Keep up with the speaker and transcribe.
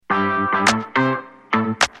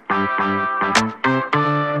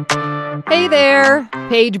there.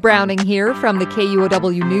 Paige Browning here from the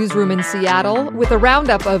KUOW newsroom in Seattle with a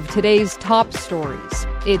roundup of today's top stories.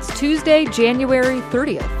 It's Tuesday, January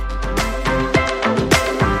 30th.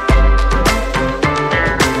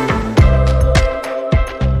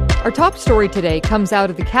 Our top story today comes out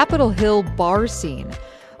of the Capitol Hill bar scene.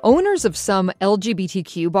 Owners of some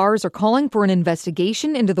LGBTQ bars are calling for an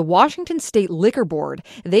investigation into the Washington State Liquor Board.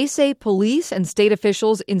 They say police and state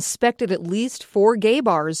officials inspected at least 4 gay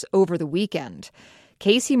bars over the weekend.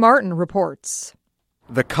 Casey Martin reports.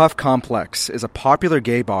 The KUOW Complex is a popular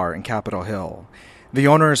gay bar in Capitol Hill. The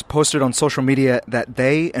owners posted on social media that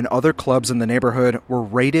they and other clubs in the neighborhood were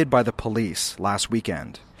raided by the police last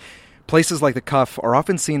weekend. Places like the KUOW are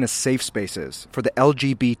often seen as safe spaces for the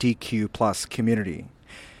LGBTQ+ community.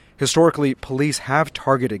 Historically, police have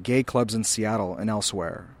targeted gay clubs in Seattle and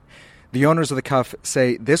elsewhere. The owners of the KUOW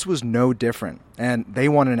say this was no different, and they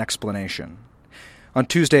want an explanation. On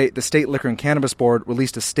Tuesday, the State Liquor and Cannabis Board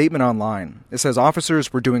released a statement online. It says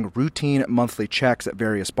officers were doing routine monthly checks at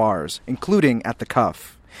various bars, including at the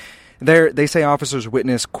KUOW. There, they say officers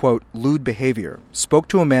witnessed, quote, lewd behavior, spoke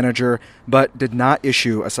to a manager, but did not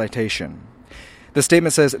issue a citation. The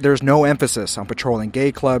statement says there's no emphasis on patrolling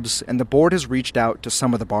gay clubs, and the board has reached out to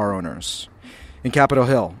some of the bar owners. In Capitol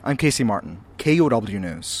Hill, I'm Casey Martin, KUOW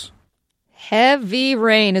News. Heavy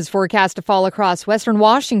rain is forecast to fall across western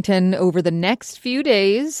Washington over the next few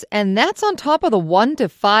days, and that's on top of the 1 to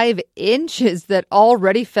 5 inches that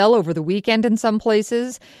already fell over the weekend in some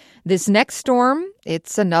places. This next storm,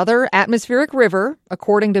 it's another atmospheric river,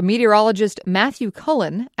 according to meteorologist Matthew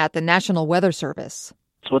Cullen at the National Weather Service.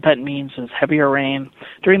 So what that means is heavier rain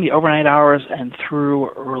during the overnight hours and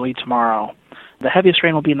through early tomorrow. The heaviest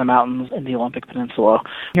rain will be in the mountains in the Olympic Peninsula.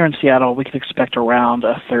 Here in Seattle, we can expect around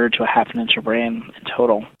 1/3 to 1/2 inch of rain in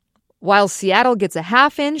total. While Seattle gets a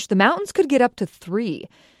 1/2 inch, the mountains could get up to 3.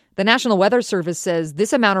 The National Weather Service says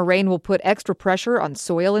this amount of rain will put extra pressure on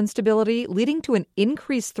soil instability, leading to an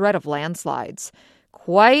increased threat of landslides.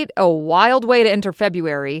 Quite a wild way to enter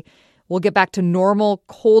February. We'll get back to normal,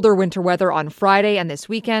 colder winter weather on Friday and this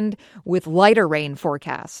weekend with lighter rain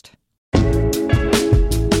forecast.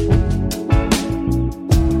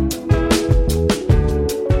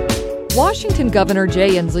 Washington Governor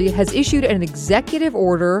Jay Inslee has issued an executive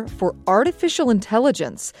order for artificial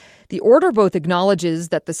intelligence. The order both acknowledges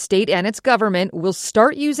that the state and its government will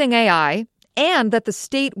start using AI and that the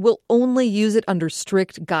state will only use it under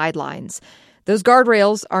strict guidelines. Those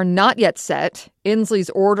guardrails are not yet set.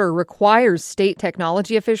 Inslee's order requires state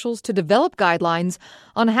technology officials to develop guidelines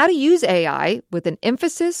on how to use AI with an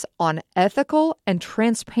emphasis on ethical and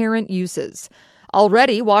transparent uses.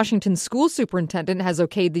 Already, Washington's school superintendent has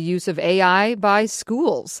okayed the use of AI by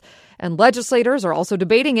schools, and legislators are also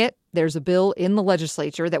debating it. There's a bill in the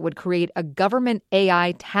legislature that would create a government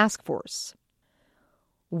AI task force.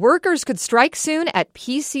 Workers could strike soon at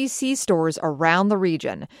PCC stores around the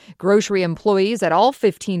region. Grocery employees at all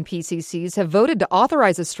 15 PCCs have voted to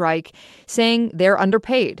authorize a strike, saying they're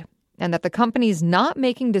underpaid and that the company's not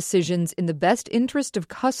making decisions in the best interest of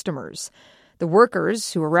customers. The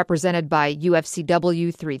workers, who are represented by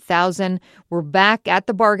UFCW 3000, were back at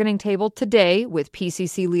the bargaining table today with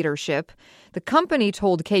PCC leadership. The company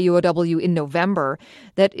told KUOW in November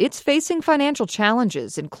that it's facing financial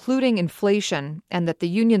challenges, including inflation, and that the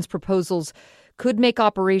union's proposals could make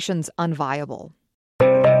operations unviable.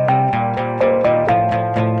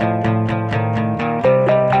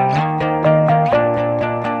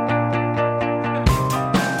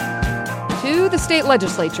 To the state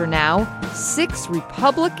legislature now. 6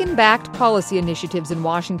 Republican-backed policy initiatives in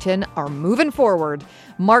Washington are moving forward,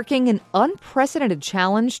 marking an unprecedented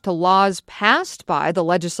challenge to laws passed by the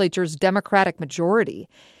legislature's Democratic majority.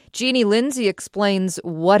 Jeannie Lindsay explains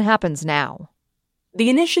what happens now. The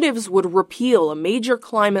initiatives would repeal a major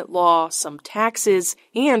climate law, some taxes,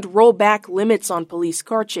 and roll back limits on police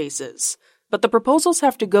car chases. But the proposals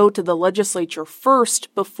have to go to the legislature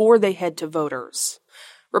first before they head to voters.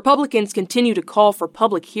 Republicans continue to call for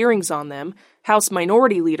public hearings on them. House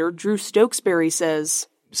Minority Leader Drew Stokesbury says,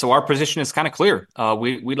 So our position is kind of clear.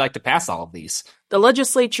 We'd like to pass all of these. The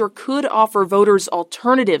legislature could offer voters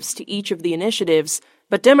alternatives to each of the initiatives,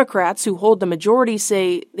 but Democrats who hold the majority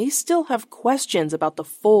say they still have questions about the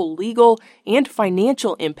full legal and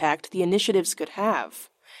financial impact the initiatives could have.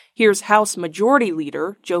 Here's House Majority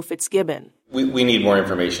Leader Joe Fitzgibbon. We need more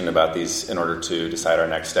information about these in order to decide our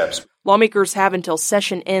next steps. Lawmakers have until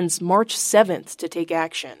session ends March 7th to take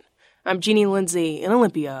action. I'm Jeannie Lindsay in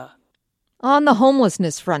Olympia. On the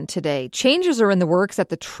homelessness front today, changes are in the works at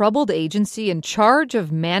the troubled agency in charge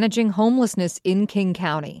of managing homelessness in King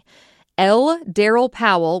County. L. Darrell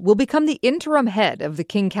Powell will become the interim head of the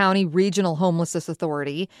King County Regional Homelessness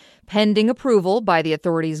Authority, pending approval by the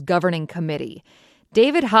authority's governing committee.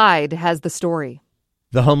 David Hyde has the story.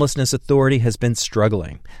 The Homelessness Authority has been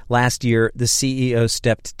struggling. Last year, the CEO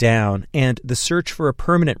stepped down, and the search for a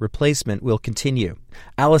permanent replacement will continue.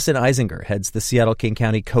 Allison Eisinger heads the Seattle-King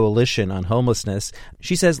County Coalition on Homelessness.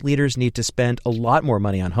 She says leaders need to spend a lot more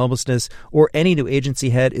money on homelessness, or any new agency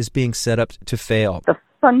head is being set up to fail. The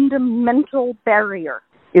fundamental barrier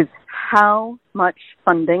is how much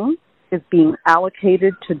funding is being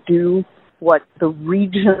allocated to do what the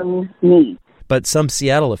region needs. But some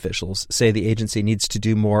Seattle officials say the agency needs to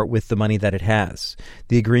do more with the money that it has.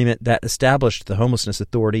 The agreement that established the Homelessness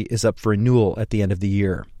Authority is up for renewal at the end of the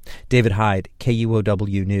year. David Hyde,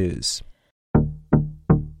 KUOW News.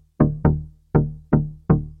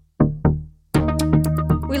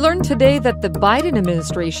 We learned today that the Biden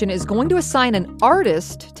administration is going to assign an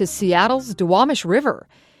artist to Seattle's Duwamish River.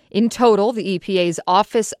 In total, the EPA's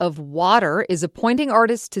Office of Water is appointing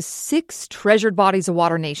artists to 6 treasured bodies of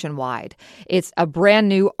water nationwide. It's a brand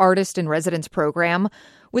new artist in residence program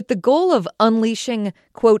with the goal of unleashing,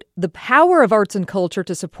 quote, the power of arts and culture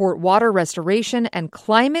to support water restoration and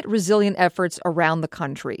climate resilient efforts around the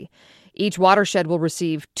country. Each watershed will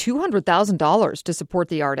receive $200,000 to support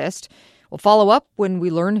the artist. We'll follow up when we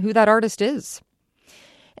learn who that artist is.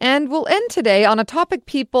 And we'll end today on a topic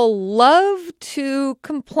people love to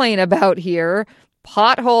complain about here,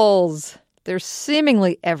 potholes. They're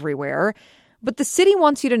seemingly everywhere. But the city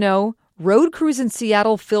wants you to know road crews in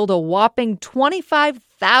Seattle filled a whopping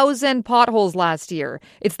 25,000 potholes last year.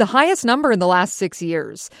 It's the highest number in the last 6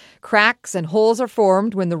 years. Cracks and holes are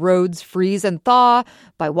formed when the roads freeze and thaw,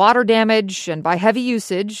 by water damage and by heavy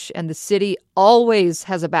usage, and the city always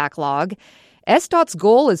has a backlog. SDOT's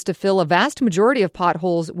goal is to fill a vast majority of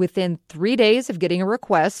potholes within 3 days of getting a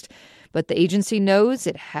request, but the agency knows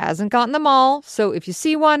it hasn't gotten them all, so if you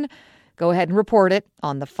see one, go ahead and report it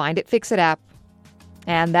on the Find It, Fix It app.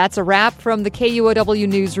 And that's a wrap from the KUOW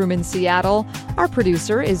Newsroom in Seattle. Our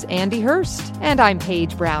producer is Andy Hurst, and I'm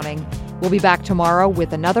Paige Browning. We'll be back tomorrow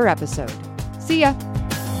with another episode. See ya!